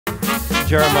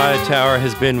Jeremiah Tower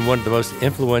has been one of the most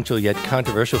influential yet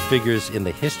controversial figures in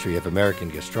the history of American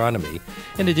gastronomy.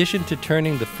 In addition to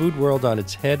turning the food world on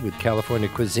its head with California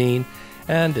cuisine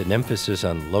and an emphasis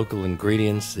on local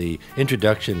ingredients, the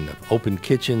introduction of open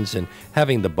kitchens, and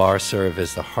having the bar serve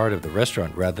as the heart of the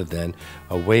restaurant rather than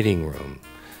a waiting room.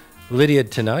 Lydia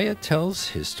Tenaglia tells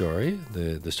his story,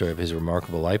 the story of his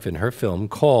remarkable life, in her film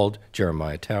called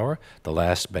Jeremiah Tower, The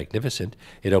Last Magnificent.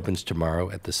 It opens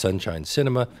tomorrow at the Sunshine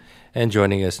Cinema. And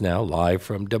joining us now, live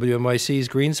from WNYC's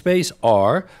Green Space,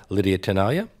 are Lydia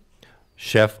Tenaglia,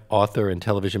 chef, author, and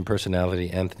television personality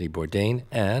Anthony Bourdain,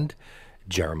 and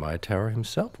Jeremiah Tower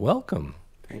himself. Welcome.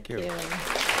 Thank you.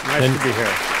 Nice to be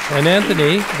here. And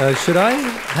Anthony, should I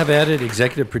have added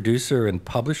executive producer and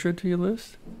publisher to your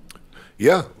list?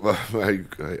 Yeah, well,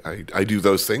 I do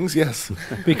those things, yes.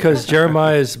 Because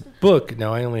Jeremiah's book,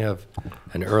 now I only have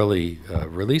an early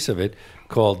release of it,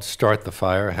 called Start the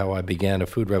Fire, How I Began a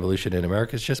Food Revolution in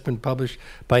America. It's just been published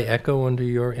by Echo under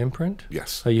your imprint?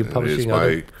 Yes. Are you publishing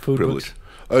other food books?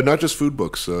 Not just food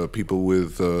books, people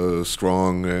with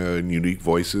strong and unique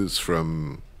voices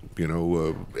from,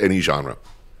 any genre.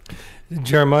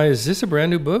 Jeremiah, is this a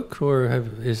brand new book, or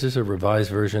is this a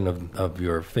revised version of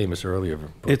your famous earlier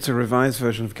book? It's a revised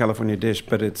version of California Dish,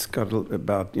 but it's got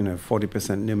about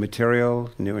 40% new material,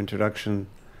 new introduction,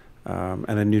 and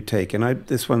a new take. And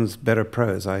this one's better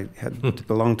prose. I had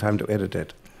a long time to edit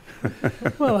it.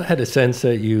 Well, I had a sense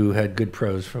that you had good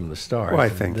prose from the start. Well, I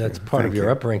think that's part of your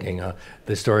upbringing,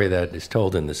 the story that is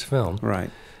told in this film. Right.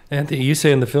 Anthony, you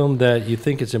say in the film that you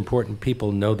think it's important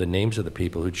people know the names of the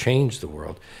people who changed the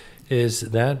world. Is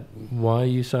that why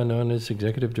you signed on as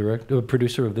executive director,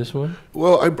 producer of this one?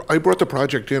 Well, I brought the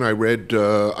project in. I read,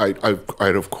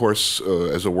 I'd of course,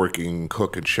 as a working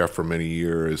cook and chef for many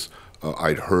years,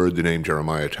 I'd heard the name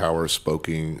Jeremiah Tower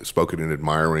spoken in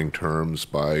admiring terms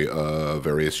by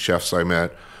various chefs I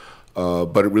met.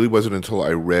 But it really wasn't until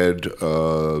I read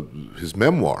his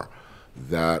memoir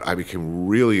that I became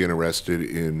really interested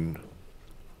in.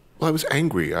 Well, I was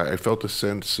angry. I felt a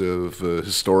sense of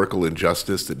historical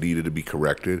injustice that needed to be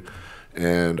corrected,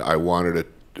 and I wanted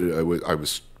to. I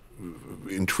was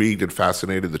intrigued and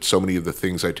fascinated that so many of the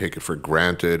things I take it for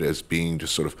granted as being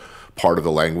just sort of part of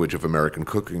the language of American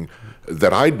cooking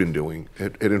that I'd been doing,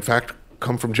 it in fact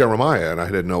come from Jeremiah, and I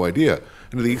had no idea.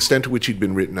 And the extent to which he'd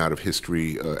been written out of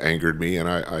history angered me, and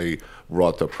I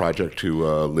brought the project to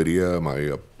Lydia,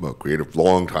 my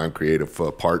longtime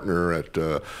creative partner at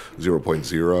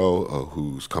 0.0,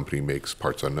 whose company makes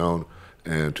Parts Unknown,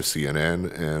 and to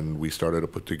CNN, and we started to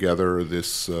put together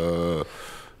this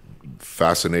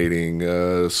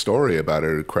fascinating story about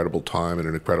an incredible time and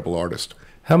an incredible artist.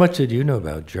 How much did you know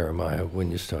about Jeremiah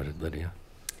when you started, Lydia?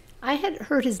 I had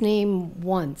heard his name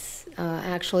once,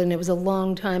 actually, and it was a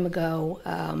long time ago.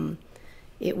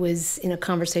 It was in a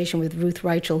conversation with Ruth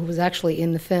Reichel, who was actually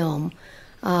in the film,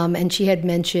 and she had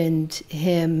mentioned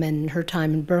him and her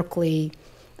time in Berkeley,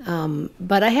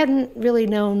 but I hadn't really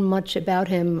known much about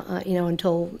him,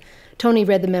 until Tony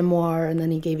read the memoir, and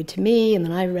then he gave it to me, and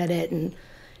then I read it, and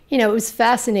it was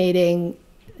fascinating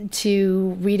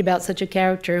to read about such a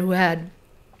character who had,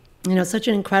 such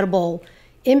an incredible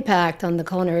impact on the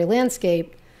culinary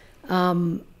landscape,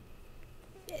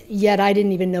 yet I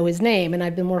didn't even know his name, and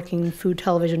I've been working in food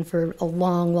television for a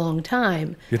long, long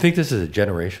time. You think this is a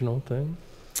generational thing?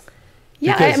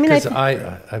 Yeah, because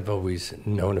I've always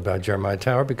known about Jeremiah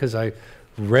Tower because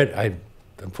unfortunately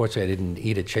I didn't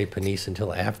eat at Chez Panisse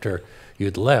until after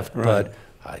you'd left, right.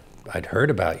 But I'd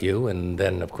heard about you, and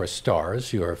then of course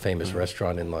Stars, your famous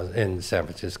restaurant in San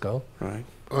Francisco. Right.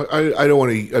 I don't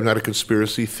want to. I'm not a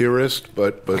conspiracy theorist,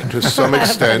 but to some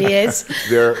extent,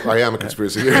 I am a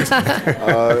conspiracy theorist.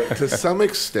 To some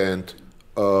extent,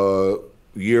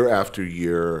 year after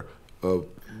year,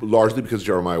 largely because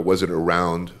Jeremiah wasn't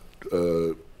around,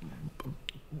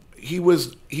 he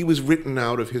was written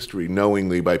out of history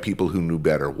knowingly by people who knew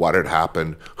better what had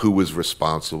happened, who was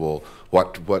responsible,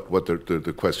 what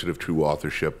the question of true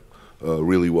authorship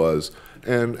really was.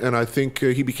 And I think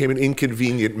he became an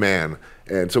inconvenient man.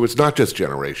 And so it's not just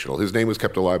generational. His name was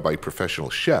kept alive by professional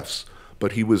chefs,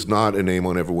 but he was not a name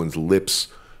on everyone's lips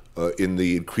in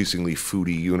the increasingly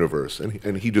foodie universe,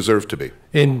 and he deserved to be.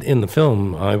 In the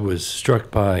film, I was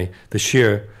struck by the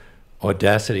sheer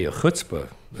audacity of chutzpah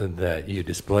that you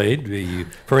displayed.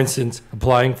 For instance,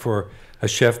 applying for a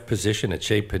chef position at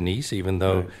Chez Panisse, even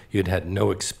though you'd had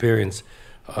no experience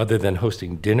other than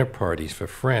hosting dinner parties for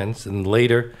friends, and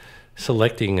later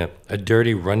selecting a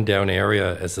dirty, rundown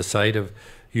area as the site of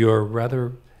your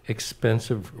rather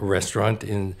expensive restaurant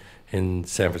in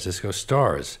San Francisco,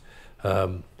 Stars.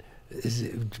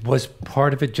 Was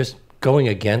part of it just going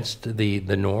against the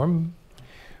norm?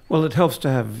 Well, it helps to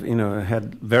have,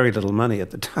 had very little money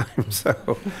at the time.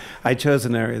 So I chose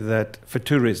an area that, for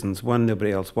two reasons. One, nobody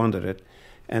else wanted it.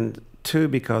 And two,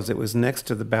 because it was next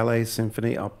to the ballet,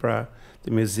 symphony, opera,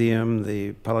 the museum,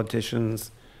 the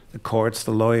politicians, the courts,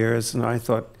 the lawyers. And I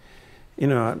thought,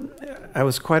 I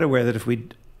was quite aware that if we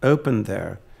opened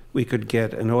there, we could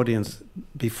get an audience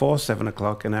before 7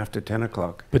 o'clock and after 10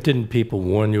 o'clock. But didn't people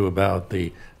warn you about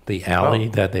the alley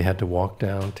that they had to walk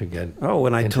down to get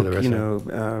when I into took, the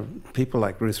restaurant? people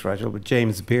like Ruth Rigel, but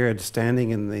James Beard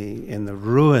standing in the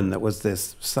ruin that was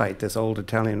this site, this old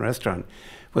Italian restaurant,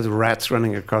 with rats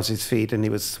running across his feet, and he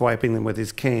was swiping them with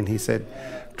his cane. He said,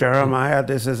 "Jeremiah,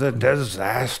 this is a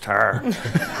disaster."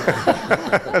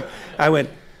 I went,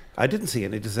 I didn't see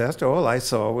any disaster. All I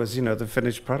saw was, the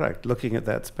finished product, looking at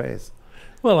that space.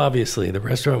 Well, obviously, the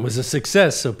restaurant was a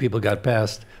success, so people got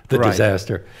past the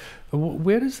disaster.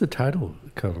 Where does the title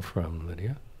come from,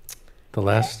 Lydia? The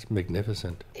Last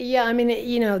Magnificent. Yeah, I mean,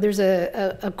 there's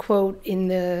a quote in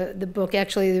the book.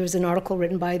 Actually, there was an article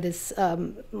written by this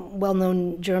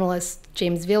well-known journalist,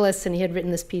 James Villas, and he had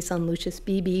written this piece on Lucius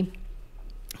Beebe,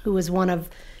 who was one of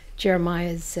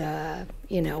Jeremiah's,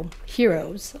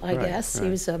 heroes, I guess. Right. He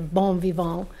was a bon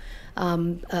vivant,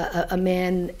 a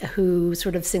man who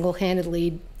sort of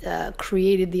single-handedly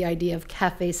created the idea of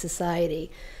cafe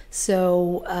society.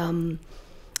 So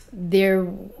there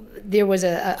was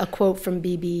a quote from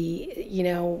Beebe,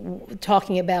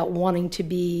 talking about wanting to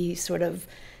be sort of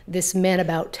this man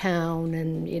about town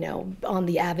and, on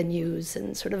the avenues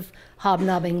and sort of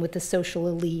hobnobbing with the social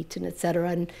elite and et cetera.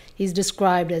 And he's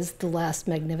described as the last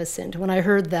magnificent. When I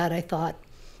heard that, I thought,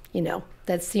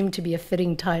 that seemed to be a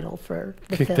fitting title for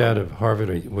the film. Kicked out of Harvard,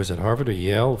 or was it Harvard or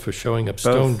Yale, for showing up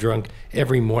stone drunk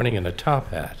every morning in a top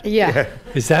hat? Yeah.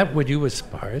 Is that what you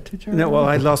aspired to, Jeremy? No, well,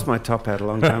 I lost my top hat a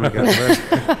long time ago,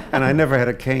 and I never had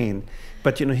a cane.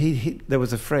 But, there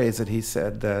was a phrase that he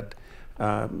said that,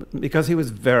 because he was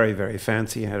very, very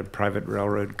fancy, he had a private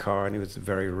railroad car, and he was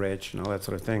very rich and all that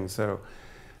sort of thing. So,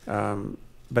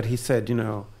 but he said,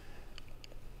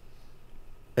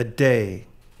 a day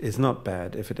is not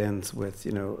bad if it ends with,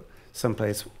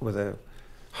 someplace with a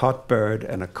hot bird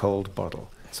and a cold bottle.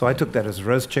 So I took that as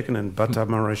roast chicken and butter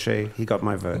maraîcher. He got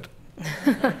my vote.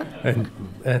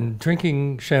 And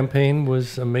drinking champagne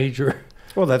was a major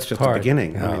Well, that's just part. the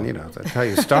beginning. Oh. I mean, that's how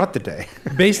you start the day.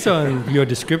 Based on your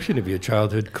description of your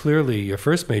childhood, clearly your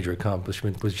first major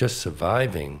accomplishment was just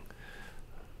surviving.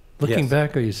 Looking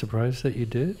back, are you surprised that you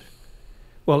did?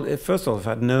 Well, first of all, if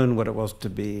I'd known what it was to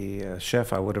be a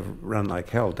chef, I would have run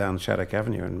like hell down Shattuck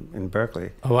Avenue in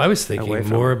Berkeley. Oh, I was thinking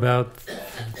more about,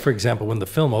 for example, when the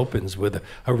film opens with a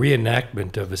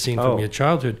reenactment of a scene from your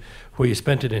childhood where you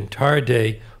spent an entire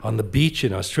day on the beach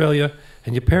in Australia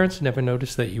and your parents never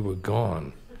noticed that you were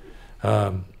gone.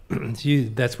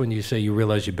 That's when you say you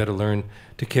realize you better learn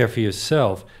to care for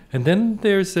yourself. And then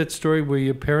there's that story where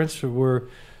you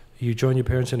join your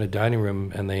parents in a dining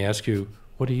room and they ask you,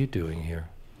 "What are you doing here?"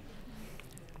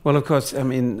 Well, of course, I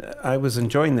mean, I was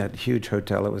enjoying that huge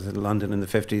hotel. It was in London in the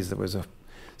 50s. There was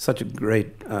such a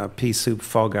great pea soup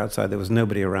fog outside. There was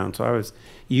nobody around. So I was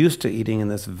used to eating in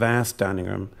this vast dining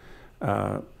room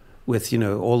with,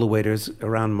 all the waiters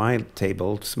around my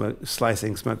table,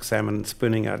 slicing smoked salmon and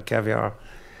spooning out caviar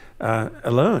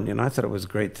alone. I thought it was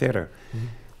great theater. Mm-hmm.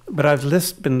 But I've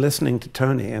been listening to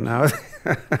Tony, and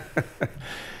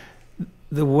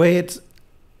the way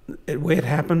it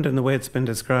happened and the way it's been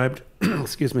described,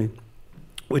 excuse me,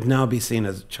 would now be seen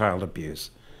as child abuse.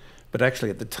 But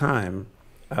actually at the time,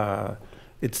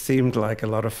 it seemed like a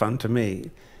lot of fun to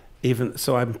me.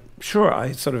 So I'm sure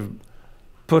I sort of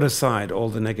put aside all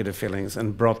the negative feelings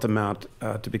and brought them out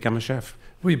to become a chef.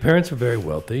 Well, your parents were very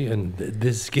wealthy, and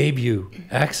this gave you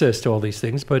access to all these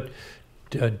things, but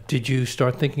did you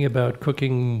start thinking about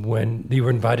cooking when you were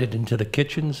invited into the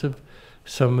kitchens of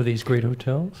some of these great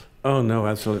hotels? Oh no,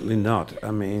 absolutely not.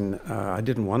 I mean, I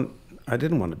didn't want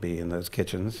to be in those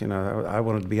kitchens. I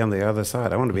wanted to be on the other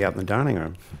side. I wanted to be out in the dining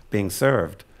room, being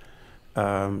served.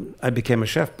 I became a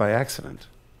chef by accident.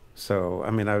 So, I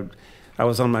mean, I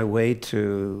was on my way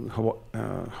to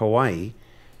Hawaii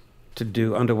to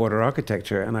do underwater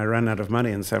architecture, and I ran out of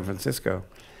money in San Francisco.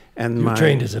 And you were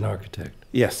trained as an architect.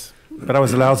 Yes. But I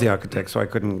was a lousy architect, so I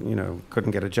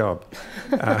couldn't get a job.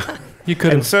 You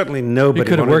could have certainly nobody. You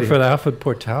could have worked for Alfred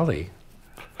Portali.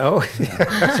 Oh,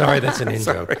 sorry, that's an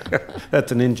in-joke.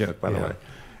 That's an in-joke, by the way.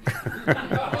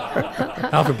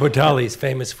 Alfred Portali is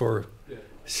famous for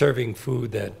serving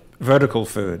food that vertical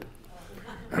food.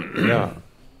 Yeah,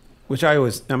 which I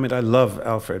love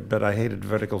Alfred, but I hated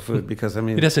vertical food because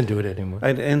he doesn't do it anymore.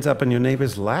 It ends up in your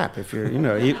neighbor's lap if you're,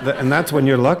 and that's when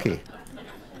you're lucky.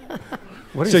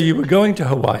 So you were going to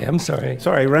Hawaii. I'm sorry.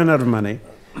 Sorry, I ran out of money.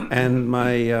 And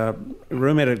my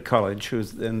roommate at college,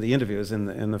 who's in the interviews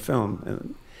in the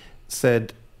film,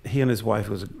 said he and his wife,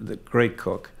 who was a great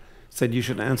cook, said, you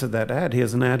should answer that ad. He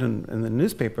has an ad in the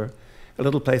newspaper. A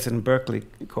little place in Berkeley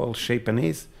called Chez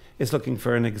Panisse is looking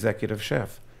for an executive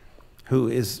chef who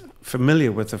is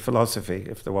familiar with the philosophy,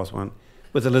 if there was one,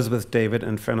 with Elizabeth David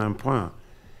and Fernand Point.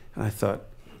 And I thought,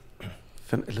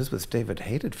 Elizabeth David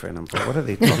hated Fernand Point. What are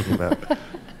they talking about?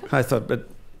 I thought, but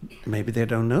maybe they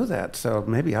don't know that, so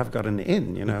maybe I've got an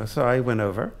in, you know. So I went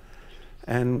over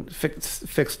and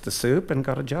fixed the soup and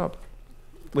got a job,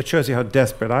 which shows you how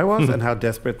desperate I was and how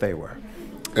desperate they were.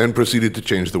 And proceeded to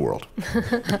change the world.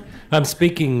 I'm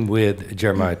speaking with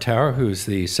Jeremiah Tower, who's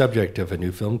the subject of a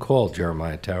new film called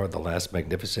Jeremiah Tower, The Last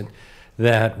Magnificent,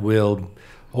 that will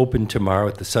open tomorrow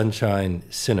at the Sunshine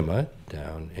Cinema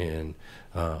down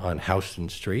on Houston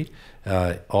Street.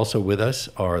 Also with us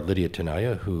are Lydia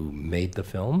Tenaglia, who made the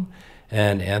film,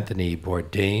 and Anthony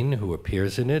Bourdain, who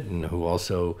appears in it and who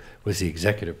also was the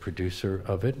executive producer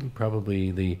of it, and probably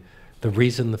the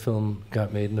reason the film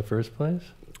got made in the first place.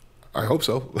 I hope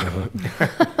so.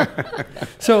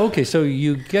 So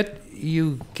you get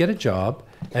a job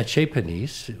at Chez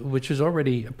Panisse, which was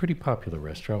already a pretty popular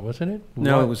restaurant, wasn't it?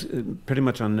 No, it was pretty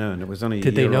much unknown. It was only a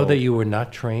Did they know year that old. you were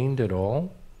not trained at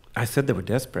all? I said they were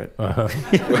desperate.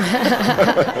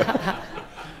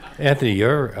 Anthony,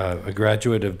 you're a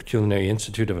graduate of Culinary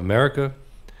Institute of America,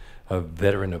 a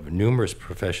veteran of numerous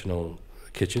professional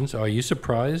kitchens. Are you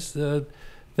surprised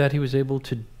that he was able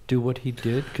to do what he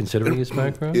did, considering his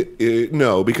background?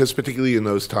 No, because particularly in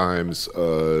those times,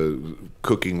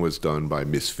 cooking was done by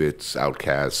misfits,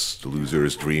 outcasts,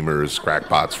 losers, dreamers,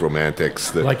 crackpots,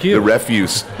 romantics, like you. The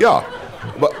refuse. Yeah,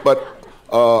 but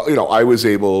you know, I was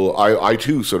able. I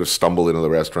too sort of stumbled into the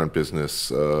restaurant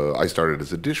business. I started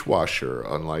as a dishwasher.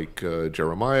 Unlike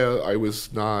Jeremiah, I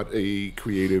was not a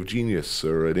creative genius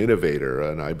or an innovator,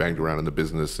 and I banged around in the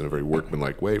business in a very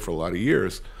workmanlike way for a lot of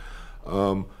years.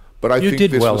 But I You think did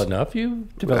this well was, enough. You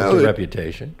developed a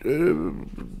reputation.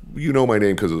 You know my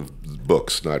name because of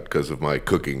books, not because of my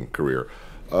cooking career.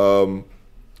 But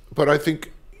I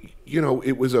think, you know,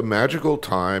 it was a magical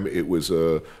time. It was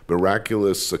a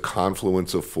miraculous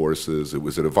confluence of forces. It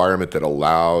was an environment that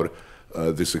allowed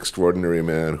this extraordinary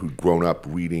man who'd grown up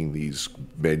reading these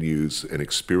menus and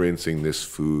experiencing this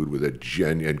food with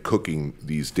and cooking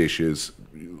these dishes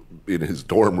in his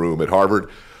dorm room at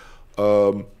Harvard,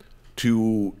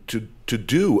 to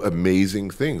do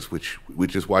amazing things, which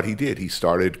is what he did. He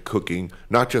started cooking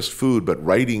not just food, but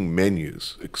writing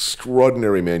menus,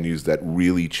 extraordinary menus that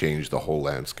really changed the whole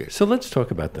landscape. So let's talk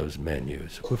about those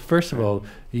menus. Well, first of all,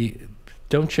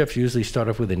 don't chefs usually start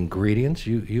off with ingredients?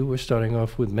 You were starting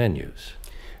off with menus.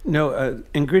 No,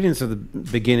 ingredients are the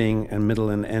beginning and middle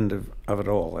and end of it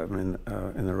all, I mean,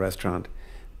 in the restaurant.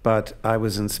 But I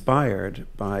was inspired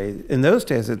by, in those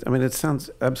days, it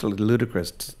sounds absolutely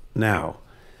ludicrous now,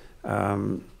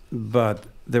 but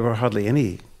there were hardly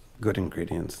any good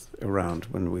ingredients around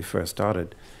when we first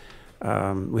started.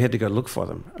 We had to go look for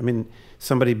them. I mean,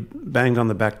 somebody banged on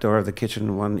the back door of the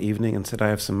kitchen one evening and said, I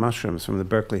have some mushrooms from the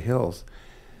Berkeley Hills.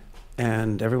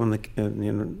 And everyone,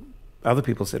 other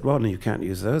people said, well, no, you can't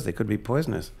use those. They could be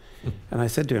poisonous. And I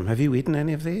said to him, have you eaten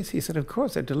any of these? He said, of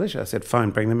course, they're delicious. I said,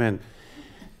 fine, bring them in.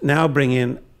 Now bring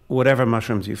in whatever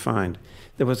mushrooms you find.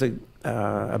 There was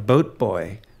a boat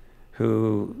boy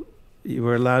who you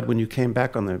were allowed, when you came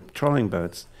back on the trolling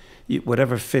boats,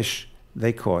 whatever fish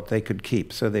they caught, they could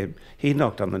keep. So he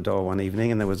knocked on the door one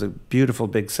evening, and there was a beautiful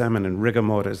big salmon in rigor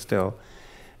mortis still.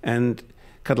 And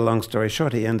cut a long story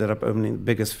short, he ended up opening the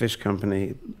biggest fish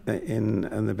company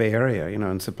in the Bay Area,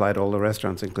 and supplied all the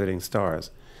restaurants, including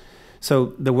Stars.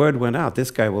 So the word went out,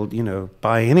 this guy will,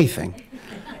 buy anything.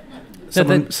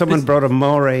 Someone brought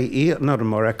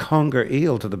a conger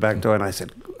eel to the back door, and I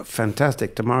said,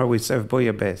 fantastic, tomorrow we serve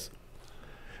bouillabaisse.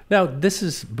 Now, this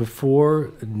is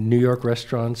before New York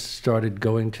restaurants started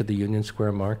going to the Union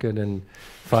Square Market and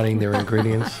finding their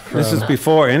ingredients. This is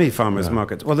before any farmers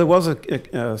markets. Well, there was a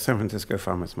San Francisco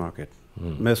farmers market,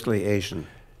 mostly Asian.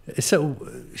 So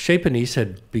Chez Panisse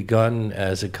had begun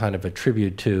as a kind of a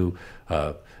tribute to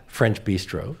French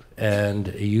bistro,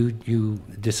 and you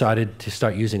decided to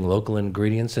start using local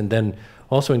ingredients and then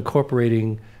also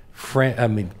incorporating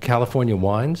California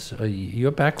wines.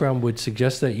 Your background would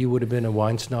suggest that you would have been a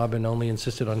wine snob and only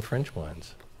insisted on French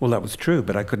wines. Well, that was true,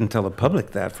 but I couldn't tell the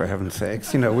public that, for heaven's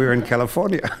sakes. We were in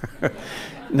California.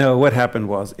 No, what happened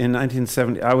was, in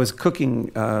 1970, I was cooking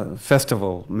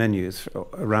festival menus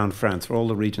around France, for all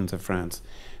the regions of France.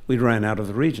 We ran out of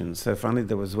the regions, so finally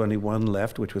there was only one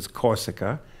left, which was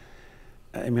Corsica.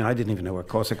 I mean, I didn't even know what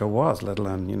Corsica was, let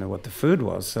alone, you know, what the food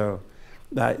was. So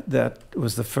that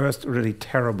was the first really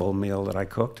terrible meal that I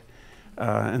cooked.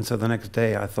 And so the next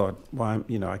day I thought, well,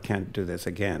 you know, I can't do this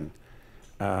again.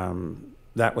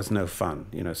 That was no fun,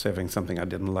 you know, serving something I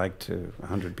didn't like to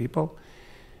 100 people.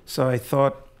 So I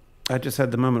thought, I just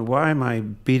had the moment, why am I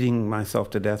beating myself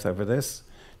to death over this?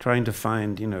 Trying to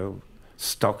find, you know,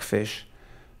 stockfish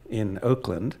in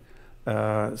Oakland.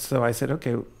 So I said,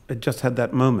 okay, I just had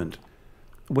that moment.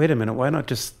 Wait a minute, why not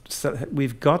just,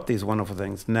 we've got these wonderful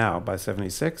things now by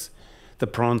 76. The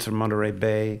prawns from Monterey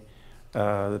Bay,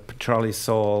 the Charlie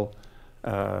Sole,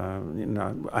 you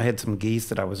know, I had some geese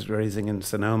that I was raising in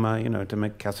Sonoma, you know, to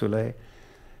make cassoulet.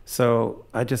 So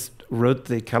I just wrote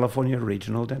the California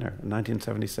Regional Dinner in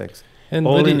 1976. And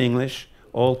all in English,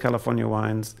 all California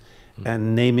wines,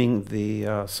 and naming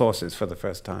the sauces for the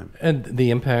first time. And the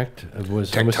impact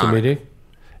was almost immediate?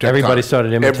 Everybody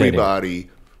started imitating.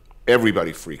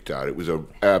 Everybody freaked out. It was an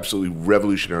absolutely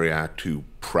revolutionary act to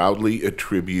proudly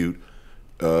attribute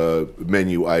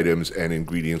menu items and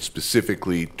ingredients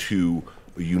specifically to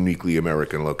uniquely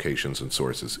American locations and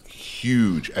sources.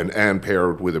 Huge, and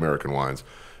paired with American wines.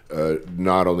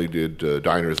 Not only did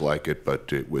diners like it,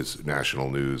 but it was national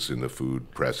news in the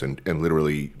food press, and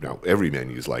literally now every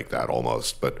menu is like that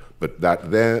almost. But back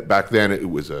then it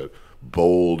was a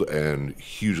bold and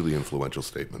hugely influential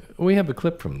statement. We have a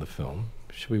clip from the film.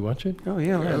 Should we watch it? Oh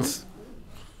yeah, let's.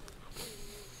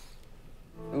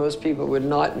 Most people would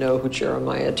not know who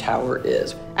Jeremiah Tower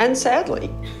is. And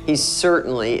sadly, he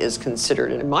certainly is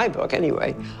considered, in my book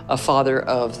anyway, a father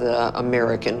of the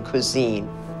American cuisine.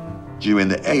 In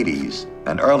the 80s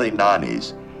and early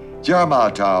 90s,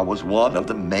 Jeremiah Tower was one of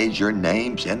the major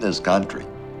names in this country.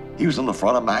 He was on the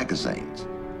front of magazines.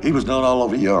 He was known all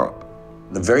over Europe.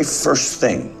 The very first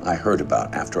thing I heard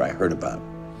about after I heard about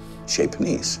Chez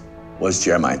Panisse was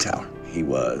Jeremiah Tower. He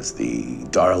was the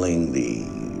darling, the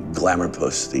glamour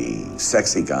puss, the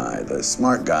sexy guy, the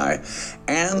smart guy,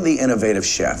 and the innovative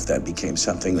chef that became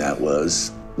something that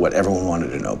was what everyone wanted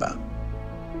to know about.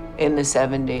 In the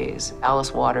 70s,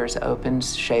 Alice Waters opened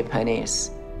Chez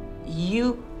Panisse.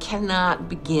 You cannot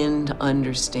begin to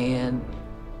understand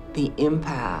the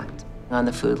impact on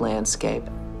the food landscape.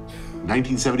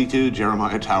 1972,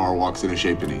 Jeremiah Tower walks into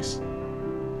Chez Panisse.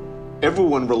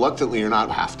 Everyone, reluctantly or not,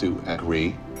 have to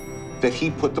agree that he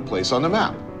put the place on the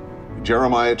map.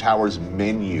 Jeremiah Tower's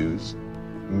menus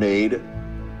made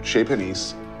Chez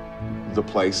Panisse the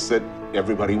place that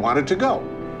everybody wanted to go.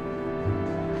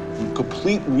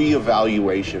 Complete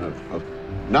reevaluation of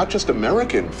not just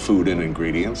American food and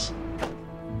ingredients,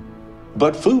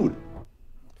 but food.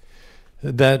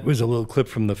 That was a little clip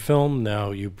from the film. Now,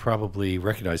 you probably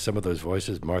recognize some of those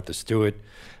voices: Martha Stewart,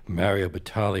 Mario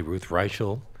Batali, Ruth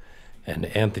Reichel, and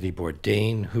Anthony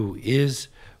Bourdain, who is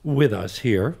with us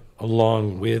here,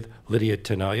 along with Lydia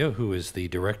Tenaglia, who is the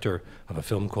director of a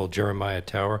film called Jeremiah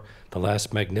Tower, The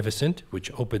Last Magnificent,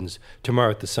 which opens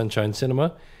tomorrow at the Sunshine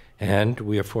Cinema. And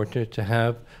we are fortunate to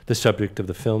have the subject of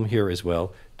the film here as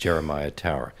well, Jeremiah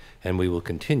Tower. And we will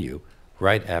continue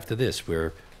right after this.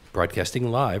 We're broadcasting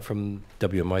live from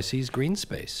WNYC's Green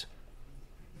Space.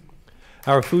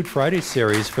 Our Food Friday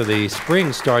series for the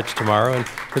spring starts tomorrow, and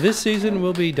for this season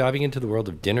we'll be diving into the world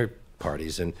of dinner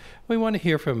parties. And we want to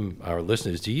hear from our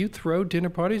listeners. Do you throw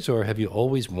dinner parties, or have you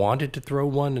always wanted to throw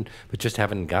one but just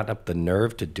haven't gotten up the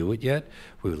nerve to do it yet?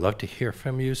 We would love to hear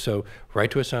from you, so write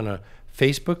to us on a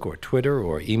Facebook or Twitter,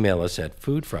 or email us at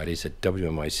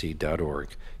foodfridays@wnyc.org.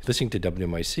 You're listening to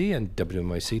WNYC and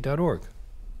WNYC.org.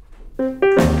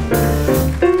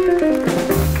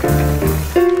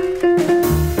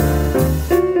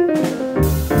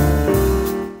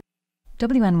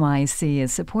 WNYC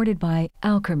is supported by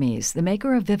Alkermes, the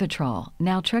maker of Vivitrol,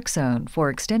 naltrexone for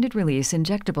extended-release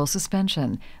injectable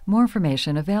suspension. More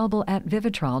information available at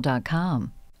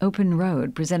Vivitrol.com. Open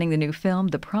Road, presenting the new film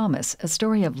The Promise, a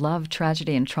story of love,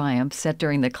 tragedy, and triumph set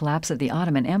during the collapse of the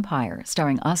Ottoman Empire,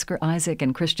 starring Oscar Isaac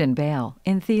and Christian Bale,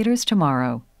 in theaters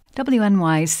tomorrow.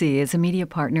 WNYC is a media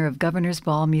partner of Governor's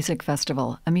Ball Music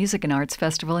Festival, a music and arts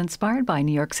festival inspired by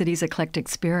New York City's eclectic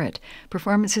spirit.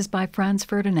 Performances by Franz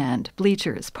Ferdinand,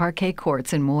 Bleachers, Parquet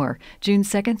Courts, and more. June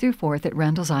 2nd through 4th at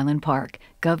Randall's Island Park.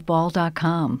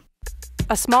 GovBall.com.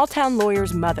 A small-town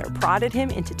lawyer's mother prodded him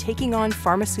into taking on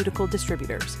pharmaceutical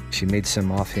distributors. She made some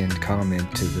offhand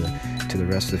comment to the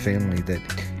rest of the family that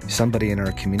somebody in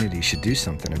our community should do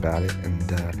something about it, and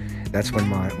that's when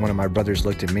one of my brothers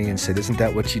looked at me and said, "Isn't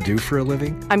that what you do for a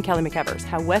living?" I'm Kelly McEvers.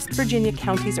 How West Virginia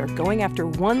counties are going after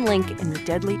one link in the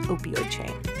deadly opioid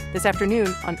chain. This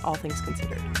afternoon on All Things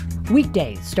Considered.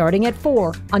 Weekdays starting at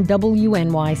 4 on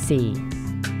WNYC.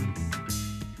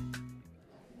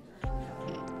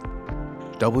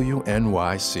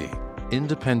 WNYC,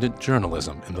 independent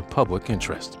journalism in the public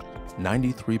interest.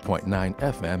 93.9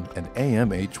 FM and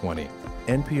AM 820.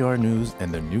 NPR News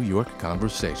and the New York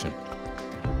Conversation.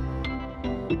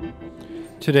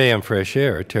 Today on Fresh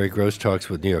Air, Terry Gross talks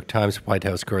with New York Times White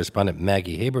House correspondent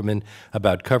Maggie Haberman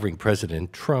about covering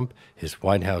President Trump, his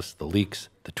White House, the leaks,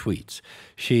 the tweets.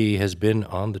 She has been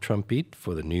on the Trump beat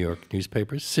for the New York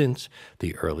newspapers since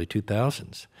the early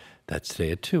 2000s. That's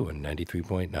today at 2 on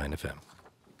 93.9 FM.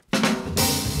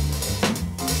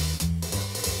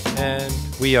 And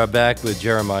we are back with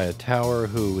Jeremiah Tower,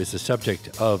 who is the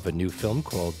subject of a new film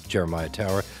called Jeremiah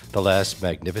Tower, The Last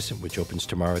Magnificent, which opens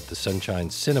tomorrow at the Sunshine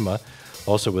Cinema.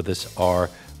 Also with us are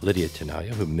Lydia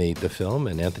Tenaglia, who made the film,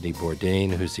 and Anthony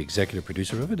Bourdain, who's the executive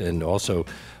producer of it, and also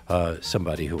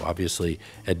somebody who obviously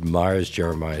admires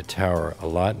Jeremiah Tower a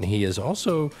lot. And he has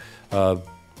also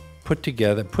put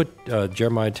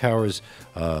Jeremiah Tower's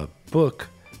book,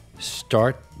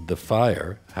 Start the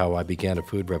Fire, How I Began a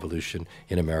Food Revolution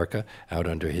in America, out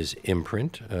under his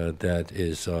imprint. That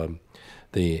is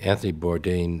the Anthony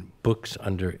Bourdain books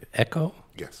under Echo?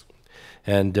 Yes.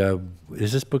 And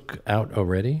is this book out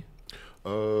already?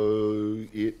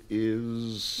 It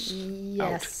is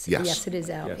out. Yes, it is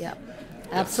out. Yes. Yeah,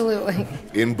 absolutely.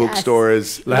 In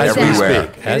bookstores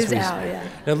everywhere. It is out. Yeah.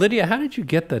 Now, Lydia, how did you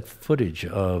get that footage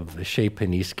of Chez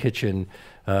Panisse Kitchen?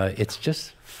 It's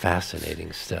just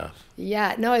fascinating stuff.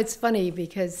 Yeah, no, it's funny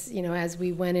because, as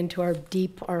we went into our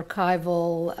deep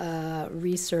archival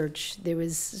research, there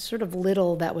was sort of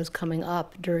little that was coming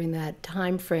up during that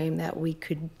time frame that we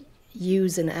could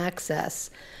use and access.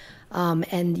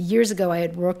 And years ago, I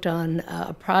had worked on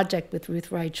a project with Ruth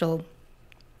Reichel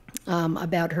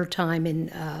about her time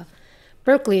in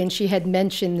Berkeley, and she had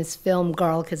mentioned this film,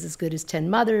 Garlic is as Good as 10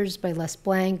 Mothers by Les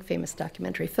Blank, famous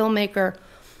documentary filmmaker.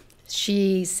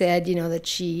 She said, that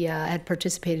she had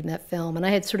participated in that film, and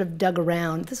I had sort of dug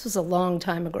around. This was a long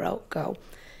time ago,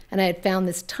 and I had found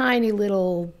this tiny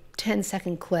little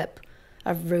 10-second clip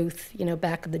of Ruth,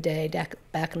 back in the day,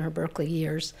 back in her Berkeley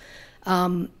years.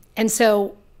 And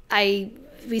so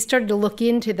we started to look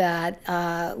into that.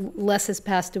 Les has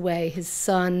passed away. His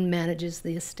son manages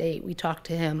the estate. We talked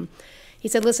to him. He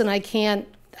said, "Listen, I can't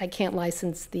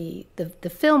license the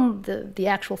film, the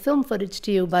actual film footage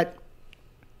to you, but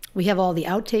we have all the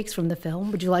outtakes from the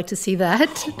film. Would you like to see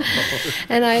that?"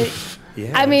 And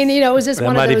I mean, it was just that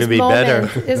one of those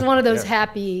moments. Better. It's one of those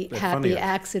happy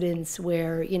accidents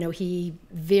where, he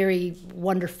very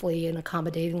wonderfully and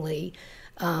accommodatingly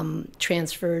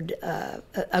transferred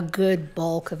a good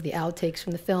bulk of the outtakes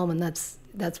from the film, and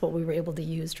that's what we were able to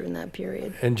use during that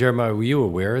period. And Jeremiah, were you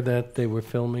aware that they were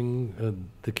filming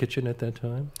the kitchen at that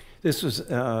time? This was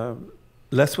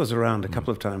Les was around a couple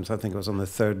of times. I think it was on the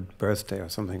 3rd birthday or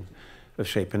something of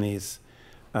Chez Panisse.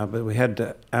 But we had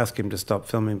to ask him to stop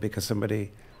filming because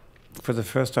somebody, for the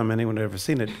first time anyone had ever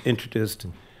seen it, introduced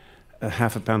a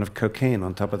half a pound of cocaine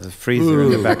on top of the freezer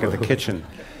in the back of the kitchen.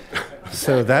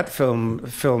 So that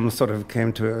film sort of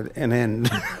came to an end.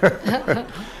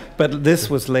 But this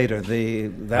was later.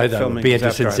 That filming would be was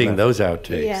interested in seeing those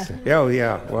outtakes. Yeah. Oh,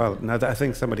 yeah. Well, no, I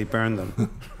think somebody burned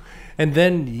them. And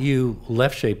then you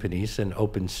left Chez Panisse and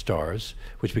opened Stars,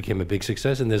 which became a big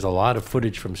success. And there's a lot of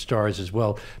footage from Stars as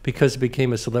well because it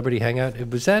became a celebrity hangout.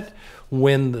 Was that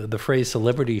when the phrase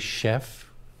celebrity chef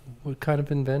was kind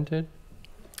of invented?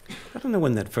 I don't know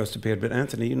when that first appeared, but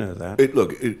Anthony, you know that.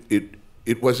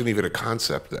 It wasn't even a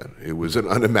concept then. It was an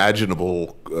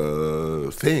unimaginable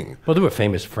thing. Well, there were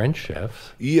famous French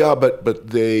chefs. Yeah,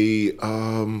 but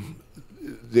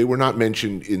they were not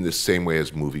mentioned in the same way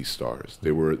as movie stars.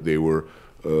 They were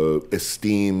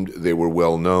esteemed. They were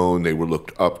well known. They were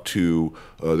looked up to.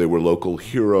 They were local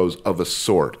heroes of a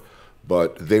sort,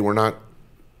 but they were not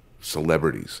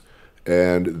celebrities.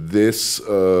 And this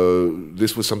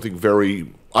was something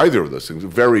either of those things,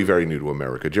 very, very new to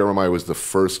America. Jeremiah was the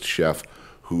first chef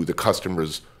who the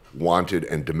customers wanted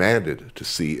and demanded to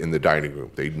see in the dining room.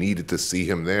 They needed to see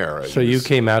him there. So you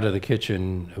came out of the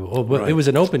kitchen. Well, right. It was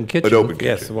an open kitchen. An open kitchen.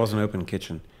 Yes, it was an open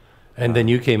kitchen. And then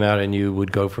you came out and you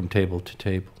would go from table to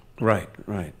table. Right.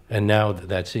 And now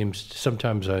that seems,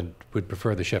 sometimes I would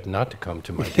prefer the chef not to come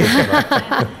to my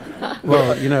table.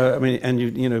 Well, I mean,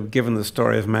 and given the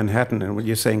story of Manhattan, and what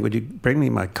you're saying, would you bring me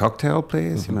my cocktail,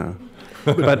 please?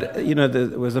 But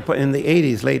there was a point in the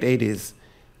 80s, late 80s,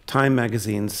 Time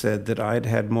magazine said that I'd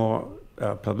had more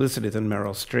publicity than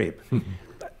Meryl Streep,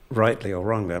 rightly or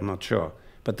wrongly, I'm not sure.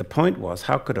 But the point was,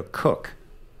 how could a cook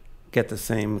get the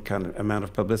same kind of amount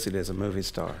of publicity as a movie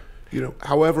star?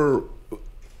 However,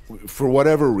 for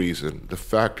whatever reason, the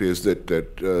fact is that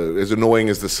as annoying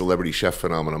as the celebrity chef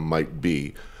phenomenon might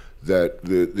be, that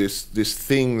this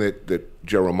thing that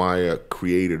Jeremiah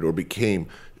created or became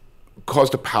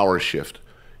caused a power shift.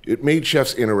 It made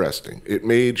chefs interesting. It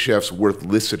made chefs worth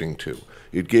listening to.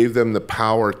 It gave them the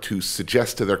power to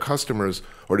suggest to their customers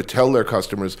or to tell their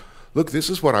customers, look, this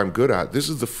is what I'm good at. This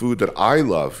is the food that I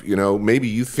love. You know, maybe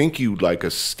you think you'd like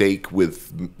a steak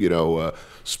with,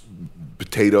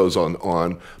 potatoes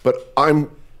on, but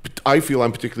I feel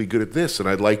I'm particularly good at this, and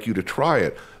I'd like you to try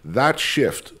it. That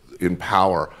shift in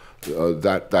power,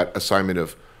 that assignment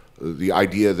of the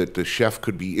idea that the chef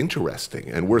could be interesting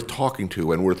and worth talking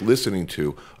to and worth listening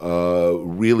to,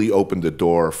 really opened the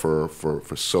door for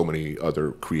so many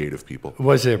other creative people.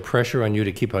 Was there pressure on you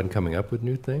to keep on coming up with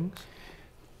new things?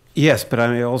 Yes, but I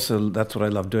mean, also that's what I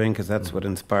love doing, because that's what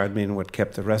inspired me and what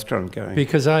kept the restaurant going.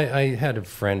 Because I had a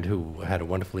friend who had a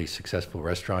wonderfully successful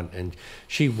restaurant, and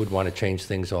she would want to change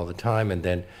things all the time. And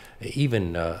then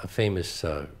even a famous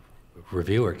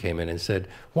reviewer came in and said,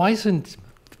 why isn't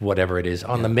whatever it is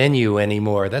on the menu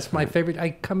anymore? That's my favorite.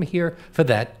 I come here for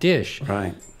that dish.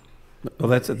 Right. Well,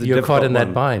 that's the You're caught in that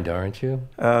one. bind, aren't you?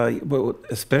 Well,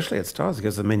 especially at Stars,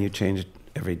 because the menu changed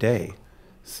every day.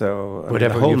 So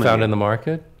whatever you found in the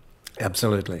market?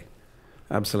 Absolutely.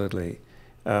 Absolutely.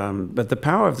 But the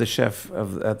power of the chef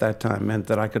at that time meant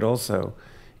that I could also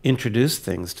introduce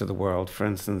things to the world. For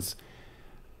instance,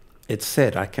 it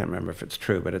said, I can't remember if it's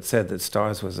true, but it said that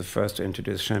Stars was the first to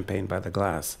introduce champagne by the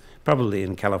glass, probably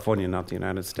in California, not the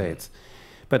United States.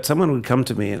 But someone would come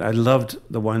to me, and I loved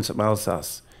the wines from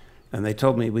Alsace, and they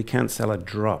told me we can't sell a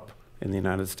drop in the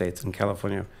United States and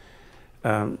California.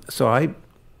 So I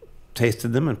tasted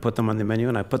them and put them on the menu,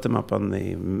 and I put them up on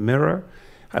the mirror.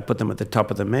 I put them at the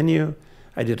top of the menu.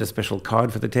 I did a special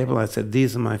card for the table. I said,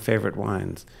 these are my favorite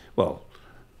wines. Well,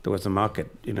 there was a market,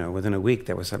 within a week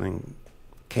they were selling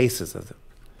cases of them.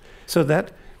 So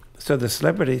the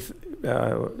celebrity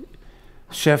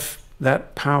chef,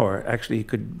 that power actually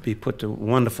could be put to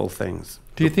wonderful things.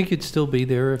 Do you think you'd still be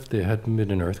there if there hadn't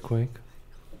been an earthquake?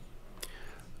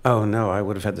 Oh, no, I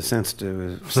would have had the sense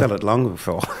to sell it long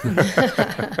before.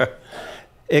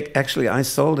 Actually, I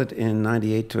sold it in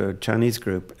 '98 to a Chinese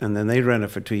group, and then they ran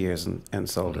it for 2 years and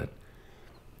sold it.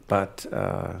 But,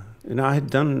 I had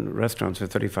done restaurants for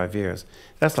 35 years.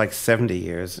 That's like 70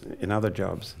 years in other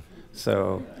jobs.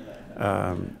 So,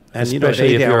 and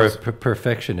especially if you're a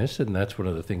perfectionist, and that's one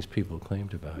of the things people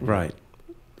claimed about you. Right.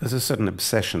 There's a certain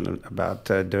obsession about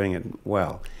doing it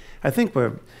well. I think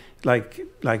we're,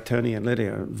 like Tony and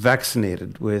Lydia,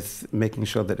 vaccinated with making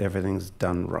sure that everything's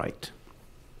done right.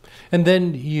 And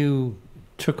then you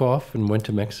took off and went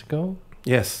to Mexico?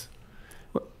 Yes.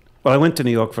 Well, I went to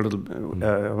New York for a little.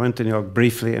 I went to New York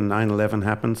briefly, and 9/11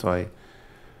 happened, so I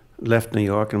left New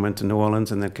York and went to New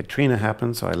Orleans, and then Katrina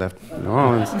happened, so I left New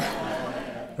Orleans.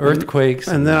 Earthquakes.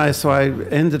 And then I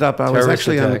ended up, I was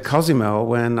actually attacks. in Cozumel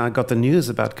when I got the news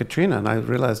about Katrina, and I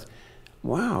realized,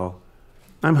 wow,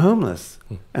 I'm homeless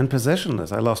and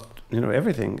possessionless. I lost,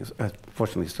 everything. I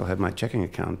fortunately still had my checking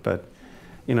account, but,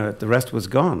 the rest was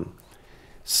gone.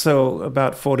 So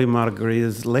about 40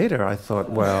 margaritas later, I thought,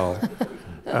 well,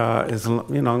 as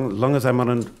long as I'm on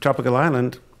a tropical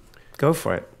island, go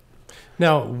for it.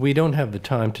 Now, we don't have the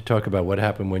time to talk about what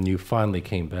happened when you finally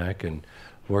came back and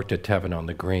worked at Tavern on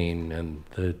the Green and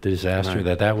the disaster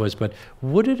that was, but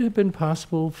would it have been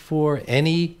possible for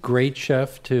any great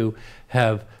chef to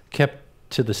have kept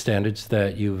to the standards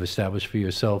that you've established for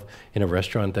yourself in a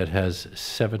restaurant that has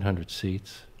 700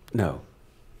 seats? No.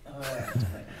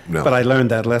 No. But I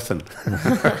learned that lesson.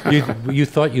 You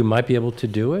thought you might be able to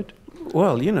do it?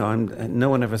 Well, no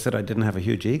one ever said I didn't have a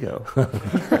huge ego.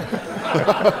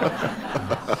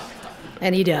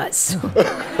 And he does.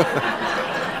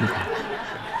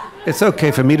 It's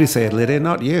okay for me to say it, Lydia,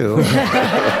 not you.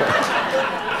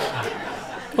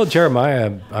 Well,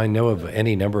 Jeremiah, I know of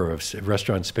any number of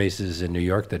restaurant spaces in New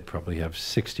York that probably have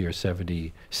 60 or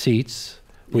 70 seats.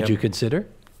 Would you consider?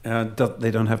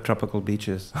 They don't have tropical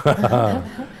beaches.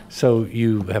 So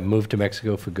you have moved to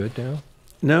Mexico for good now?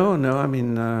 No. I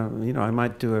mean, I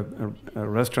might do a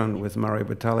restaurant with Mario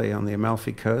Batali on the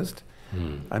Amalfi Coast.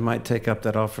 I might take up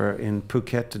that offer in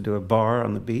Phuket to do a bar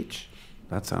on the beach.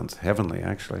 That sounds heavenly,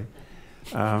 actually.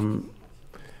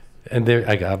 And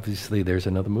obviously there's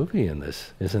another movie in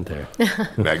this, isn't there?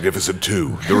 Magnificent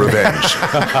 2, The Revenge.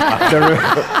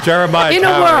 Jeremiah in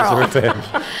Towers, a world. The Revenge.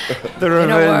 The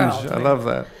Revenge. I love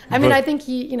that. I mean, I think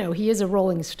he is a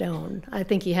Rolling Stone. I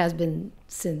think he has been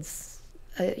since,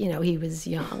 he was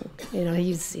young.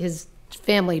 His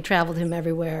family traveled him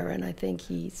everywhere, and I think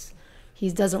he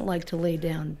doesn't like to lay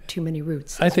down too many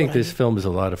roots. I think this film is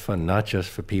a lot of fun, not just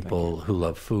for people who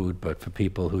love food, but for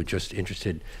people who are just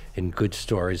interested in good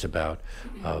stories about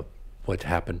what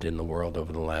happened in the world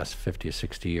over the last 50 or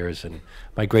 60 years. And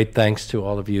my great thanks to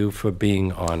all of you for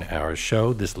being on our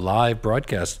show, this live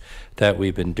broadcast that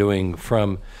we've been doing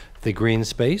from the Green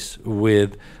Space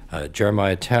with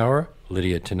Jeremiah Tower,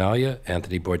 Lydia Tenaglia,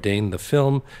 Anthony Bourdain. The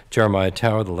film Jeremiah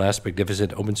Tower, The Last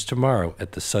Magnificent, opens tomorrow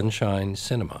at the Sunshine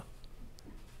Cinema.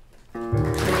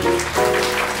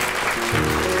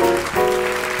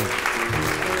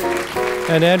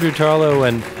 And Andrew Tarlow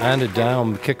and Anna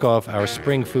Daum kick off our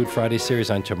Spring Food Friday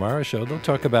series on tomorrow's show. They'll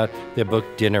talk about their book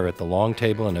Dinner at the Long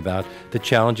Table and about the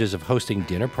challenges of hosting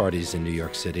dinner parties in New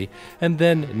York City. And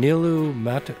then Nilu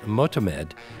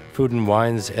Motamed, Food and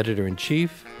Wine's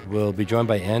editor-in-chief, will be joined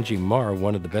by Angie Marr,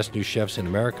 one of the best new chefs in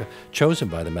America, chosen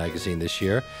by the magazine this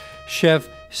year. Chef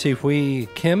Si-Hui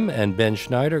Kim and Ben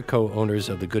Schneider, co-owners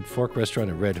of the Good Fork restaurant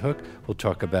at Red Hook, will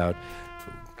talk about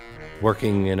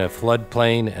working in a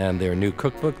floodplain and their new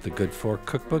cookbook, the Good Fork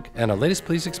Cookbook. And our latest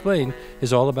Please Explain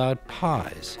is all about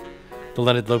pies. The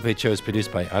Leonard Lopate Show is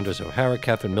produced by Andres O'Hara,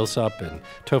 Catherine Millsop, and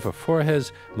Topher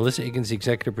Forjes. Melissa Egan's the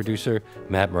executive producer.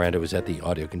 Matt Miranda was at the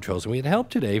audio controls. And we had help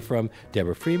today from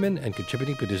Deborah Freeman and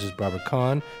contributing producers Barbara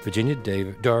Kahn, Virginia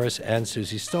Doris, and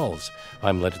Susie Stolz.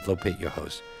 I'm Leonard Lopate, your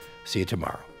host. See you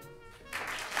tomorrow.